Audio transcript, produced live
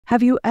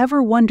Have you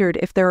ever wondered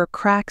if there are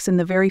cracks in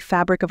the very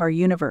fabric of our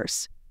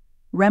universe?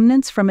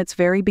 Remnants from its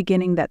very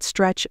beginning that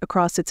stretch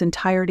across its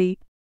entirety?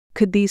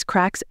 Could these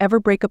cracks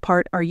ever break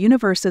apart our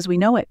universe as we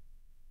know it?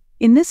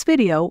 In this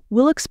video,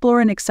 we'll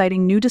explore an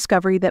exciting new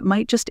discovery that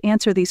might just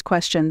answer these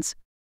questions.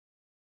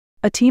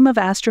 A team of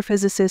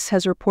astrophysicists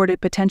has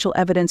reported potential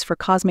evidence for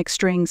cosmic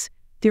strings,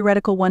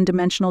 theoretical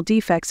one-dimensional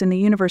defects in the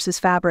universe's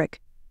fabric,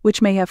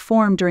 which may have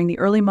formed during the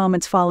early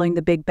moments following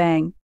the Big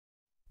Bang.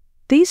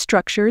 These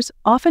structures,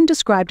 often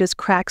described as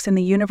cracks in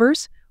the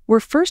universe, were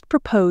first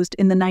proposed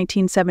in the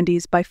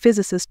 1970s by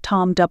physicist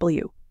Tom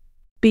W.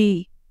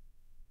 B.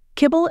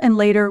 Kibble and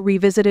later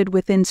revisited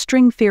within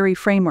string theory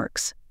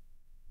frameworks.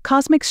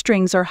 Cosmic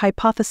strings are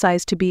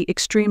hypothesized to be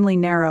extremely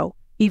narrow,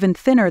 even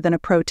thinner than a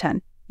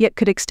proton, yet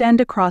could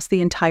extend across the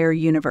entire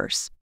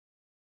universe.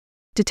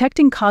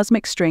 Detecting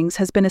cosmic strings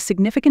has been a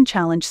significant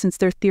challenge since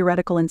their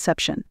theoretical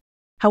inception.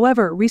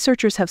 However,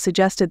 researchers have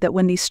suggested that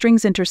when these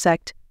strings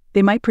intersect,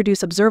 they might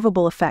produce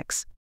observable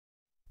effects.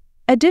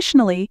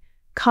 Additionally,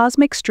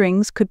 cosmic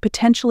strings could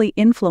potentially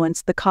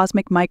influence the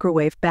cosmic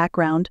microwave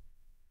background,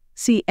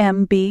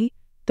 CMB,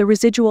 the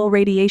residual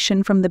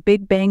radiation from the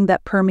Big Bang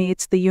that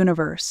permeates the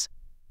universe.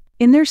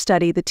 In their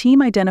study, the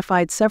team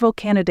identified several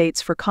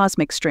candidates for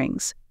cosmic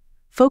strings,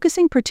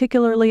 focusing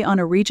particularly on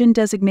a region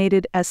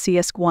designated as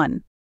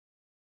CS1.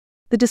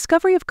 The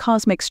discovery of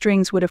cosmic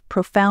strings would have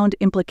profound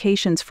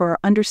implications for our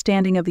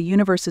understanding of the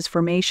universe's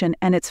formation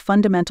and its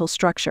fundamental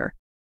structure.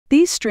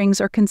 These strings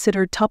are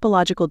considered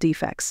topological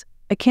defects,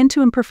 akin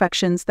to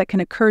imperfections that can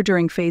occur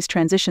during phase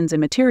transitions in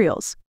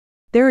materials.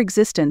 Their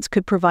existence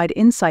could provide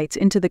insights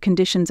into the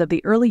conditions of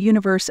the early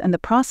universe and the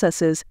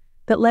processes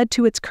that led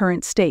to its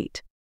current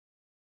state.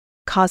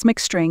 Cosmic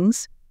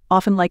strings,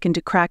 often likened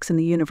to cracks in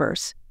the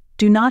universe,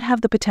 do not have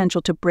the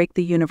potential to break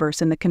the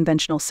universe in the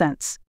conventional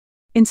sense.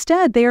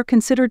 Instead, they are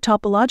considered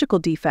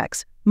topological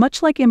defects,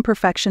 much like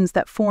imperfections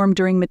that form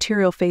during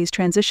material phase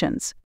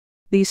transitions.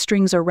 These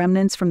strings are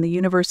remnants from the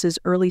universe's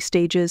early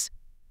stages,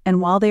 and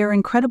while they are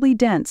incredibly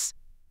dense,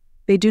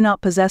 they do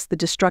not possess the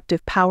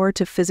destructive power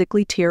to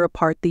physically tear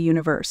apart the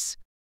universe.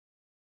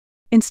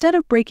 Instead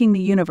of breaking the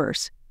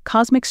universe,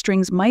 cosmic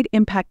strings might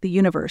impact the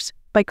universe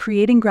by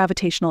creating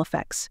gravitational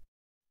effects.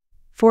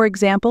 For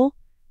example,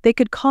 they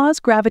could cause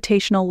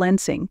gravitational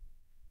lensing,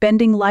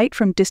 bending light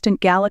from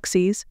distant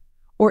galaxies,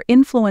 or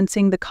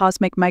influencing the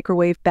cosmic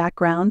microwave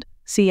background,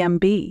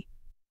 CMB.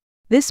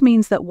 This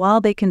means that while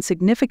they can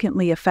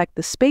significantly affect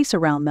the space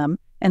around them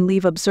and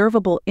leave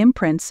observable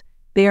imprints,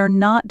 they are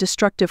not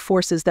destructive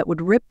forces that would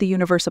rip the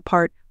universe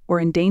apart or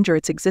endanger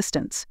its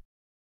existence.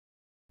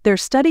 Their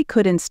study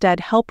could instead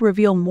help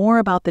reveal more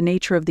about the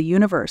nature of the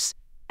universe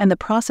and the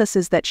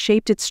processes that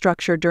shaped its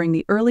structure during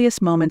the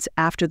earliest moments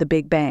after the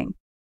Big Bang.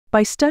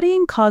 By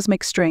studying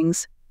cosmic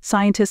strings,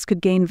 scientists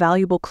could gain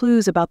valuable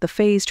clues about the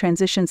phase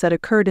transitions that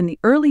occurred in the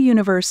early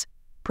universe,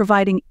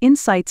 providing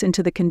insights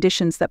into the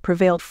conditions that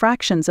prevailed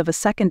fractions of a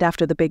second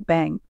after the Big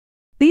Bang.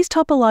 These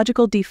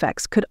topological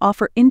defects could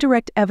offer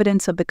indirect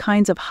evidence of the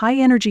kinds of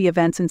high-energy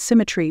events and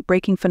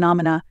symmetry-breaking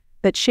phenomena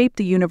that shaped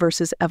the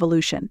universe's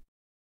evolution.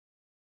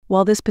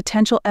 While this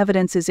potential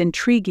evidence is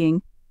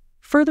intriguing,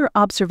 further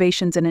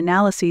observations and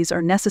analyses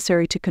are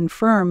necessary to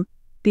confirm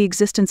the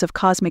existence of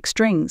cosmic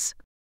strings.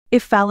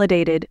 If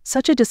validated,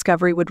 such a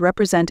discovery would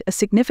represent a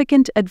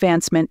significant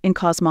advancement in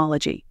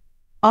cosmology,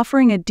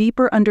 offering a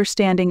deeper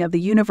understanding of the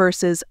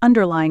universe's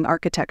underlying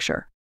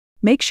architecture.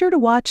 Make sure to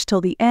watch till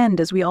the end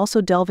as we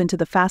also delve into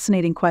the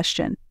fascinating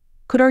question: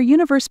 could our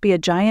universe be a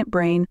giant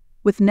brain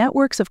with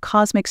networks of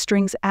cosmic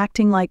strings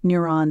acting like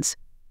neurons,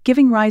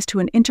 giving rise to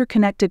an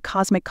interconnected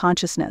cosmic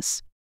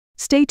consciousness?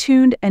 Stay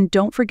tuned and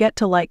don't forget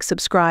to like,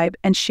 subscribe,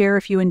 and share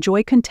if you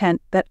enjoy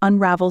content that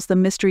unravels the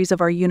mysteries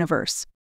of our universe.